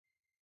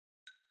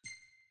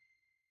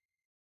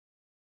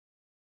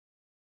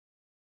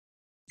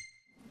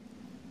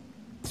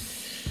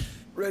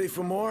Ready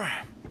for more?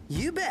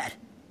 You bet.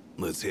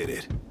 Let's hit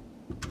it.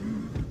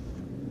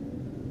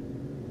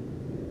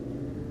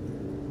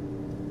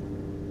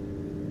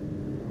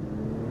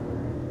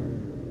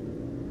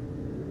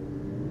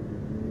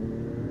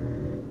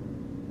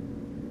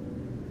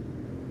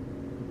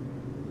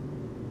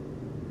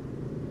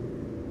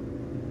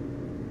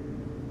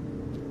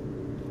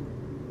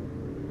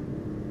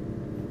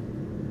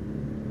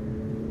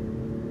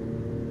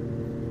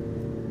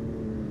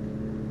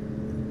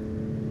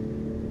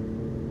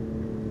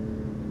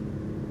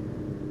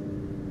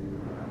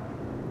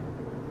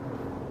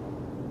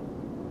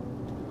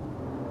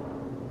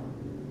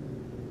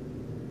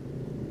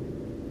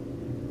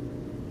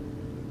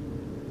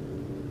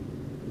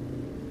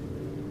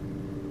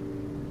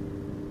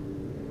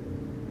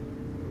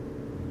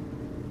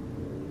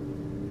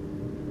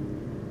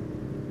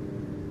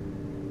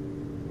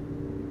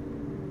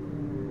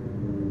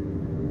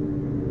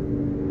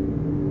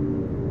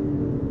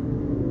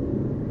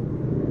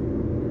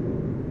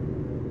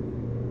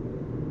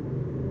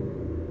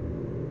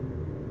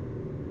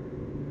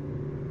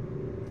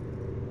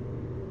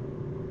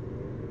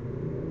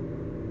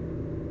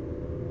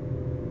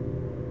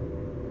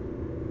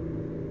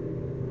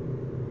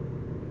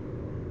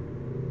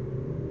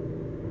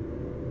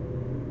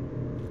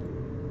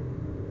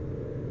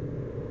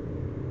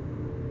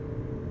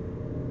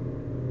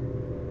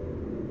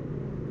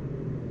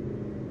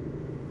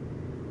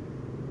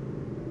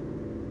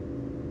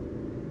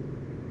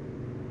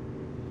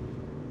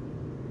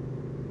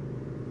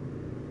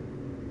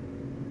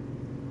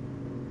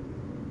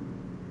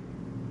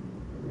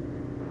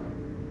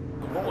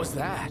 What was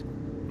that?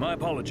 My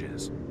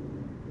apologies.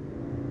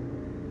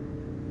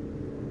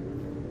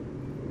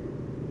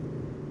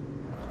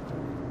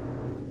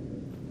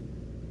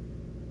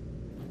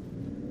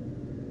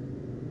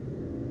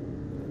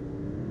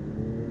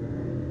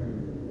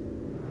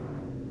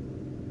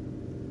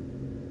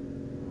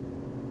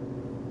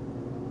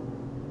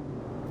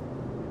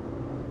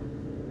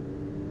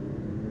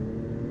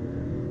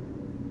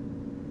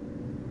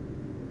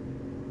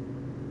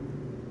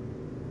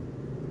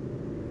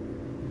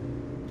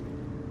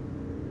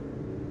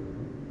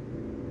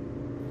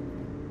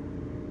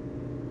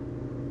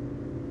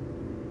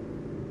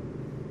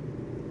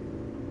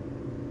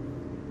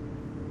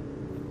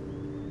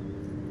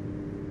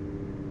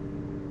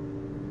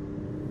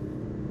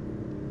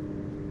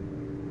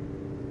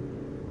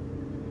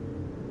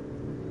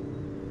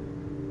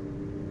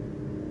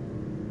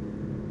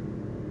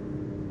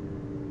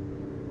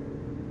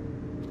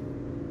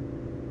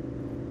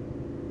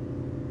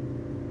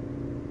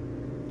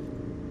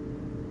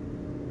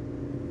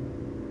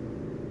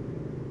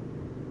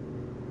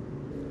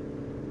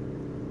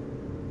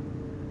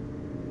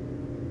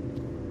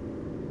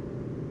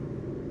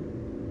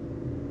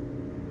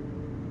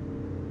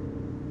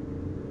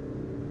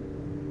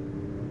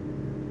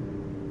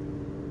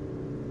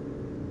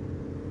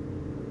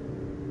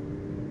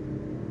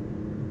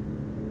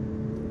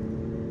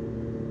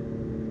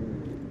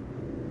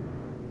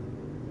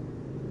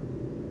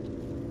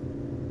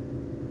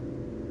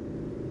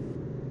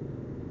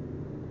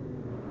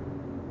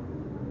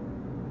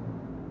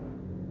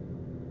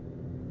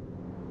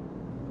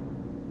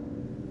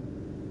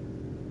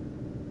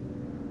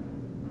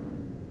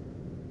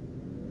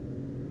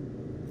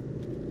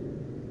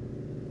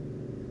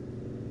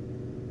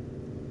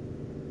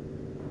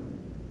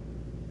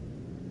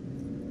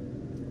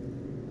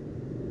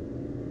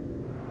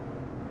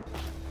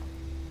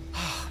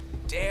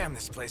 Damn,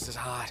 this place is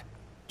hot.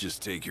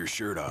 Just take your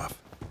shirt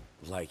off.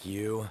 Like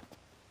you?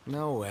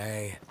 No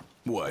way.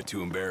 What,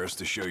 too embarrassed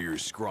to show your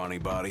scrawny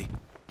body?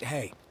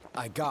 Hey,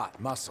 I got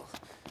muscle.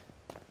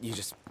 You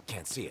just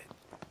can't see it.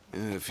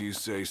 If you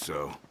say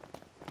so.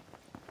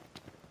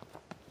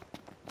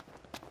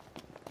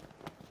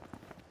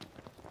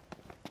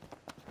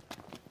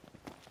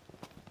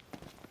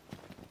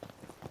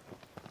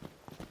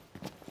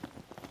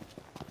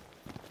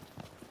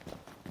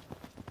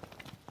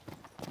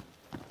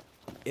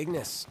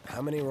 Ignis,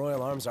 how many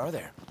royal arms are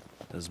there?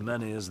 As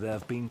many as there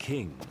have been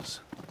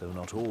kings, though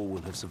not all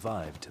will have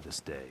survived to this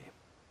day.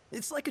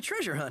 It's like a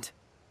treasure hunt.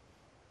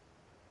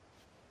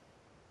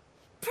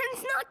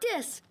 Prince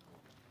Noctis!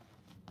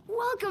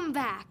 Welcome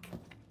back.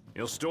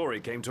 Your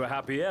story came to a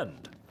happy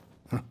end.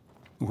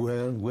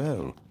 Well,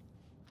 well.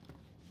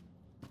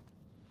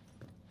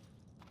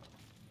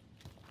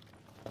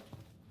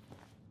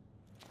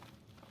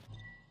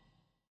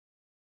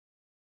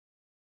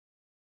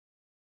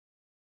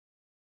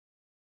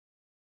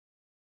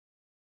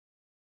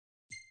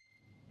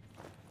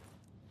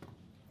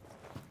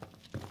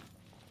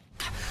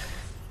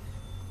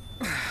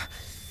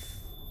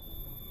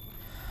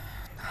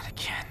 Not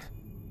again.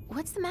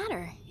 What's the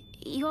matter?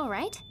 You all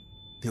right?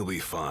 He'll be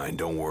fine,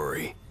 don't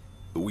worry.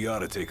 But we ought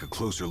to take a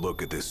closer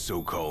look at this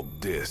so-called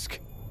disc.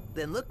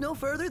 Then look no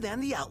further than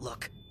the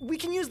Outlook. We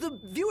can use the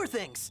viewer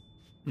things.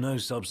 No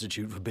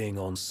substitute for being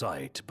on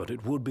site, but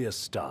it would be a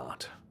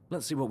start.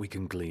 Let's see what we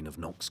can glean of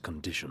Nox's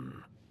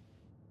condition.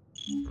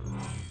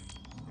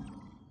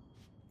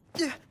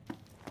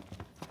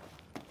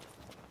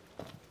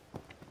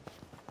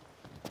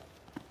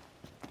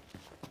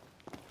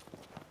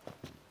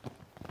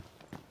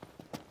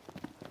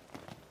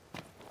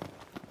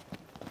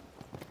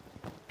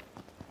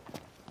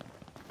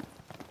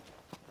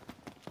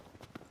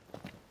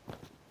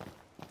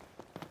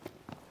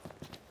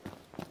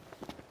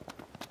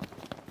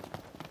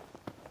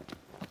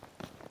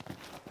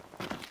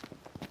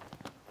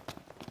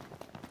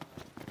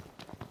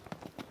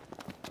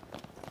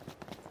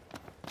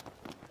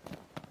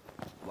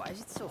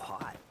 is it so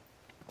hot?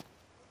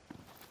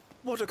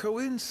 What a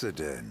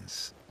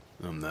coincidence.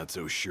 I'm not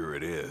so sure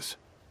it is.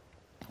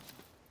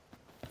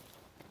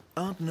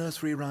 Aren't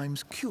nursery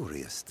rhymes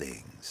curious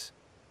things?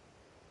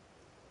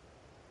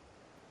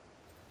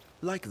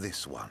 Like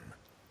this one.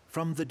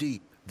 From the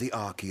deep, the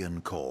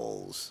Archean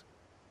calls.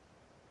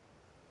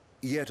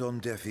 Yet on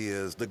deaf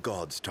ears the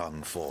god's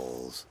tongue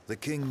falls. The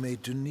king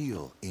made to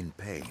kneel, in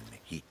pain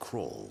he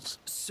crawls.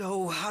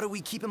 So, how do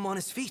we keep him on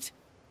his feet?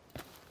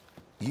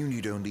 You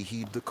need only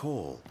heed the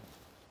call.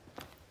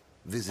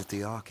 Visit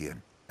the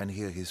Archean and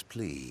hear his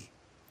plea.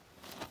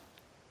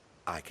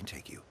 I can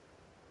take you.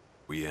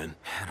 We in?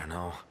 I don't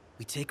know.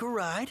 We take a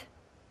ride?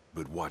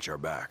 But watch our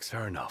backs.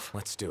 Fair enough.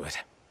 Let's do it.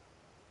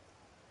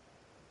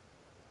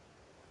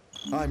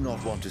 I'm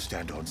not one to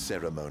stand on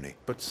ceremony,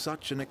 but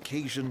such an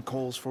occasion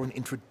calls for an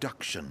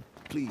introduction.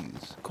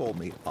 Please, call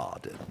me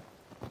Arden.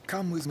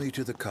 Come with me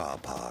to the car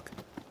park.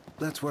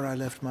 That's where I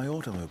left my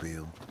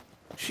automobile.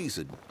 She's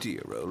a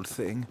dear old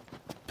thing.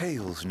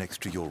 Pales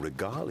next to your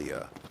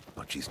regalia,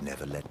 but she's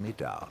never let me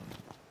down.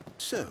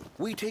 So,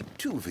 we take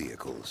two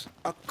vehicles,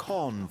 a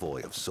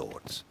convoy of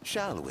sorts,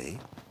 shall we?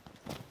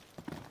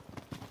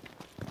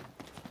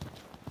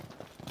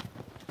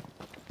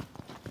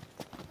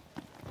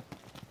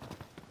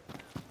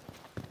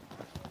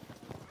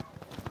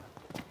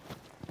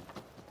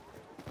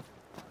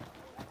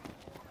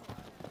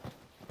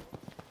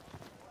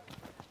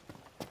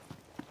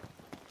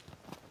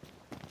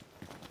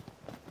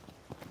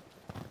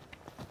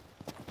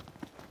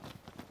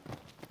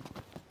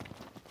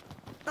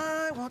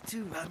 I want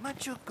to ride my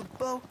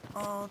chocobo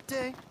all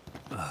day.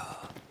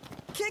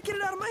 Can't get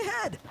it out of my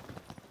head!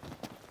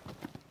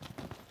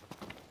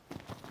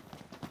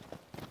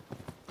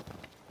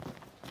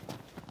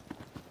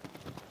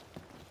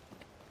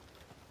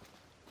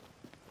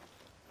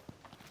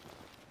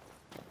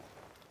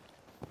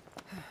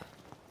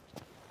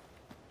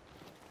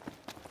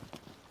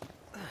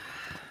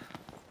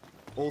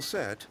 All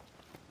set?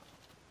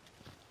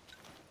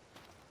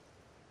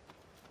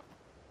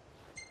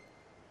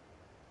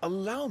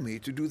 Allow me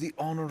to do the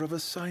honor of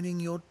assigning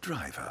your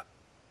driver.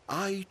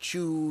 I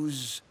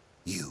choose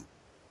you.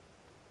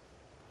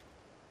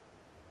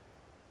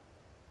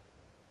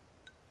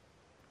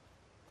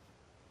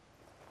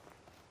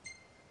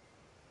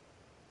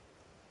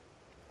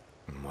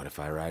 What if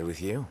I ride with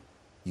you?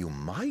 You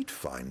might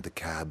find the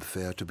cab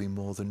fare to be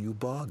more than you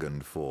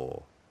bargained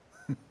for.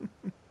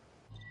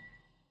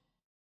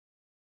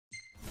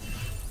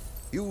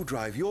 You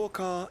drive your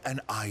car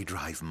and I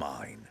drive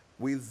mine.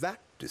 With that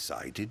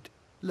decided,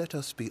 let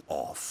us be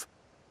off.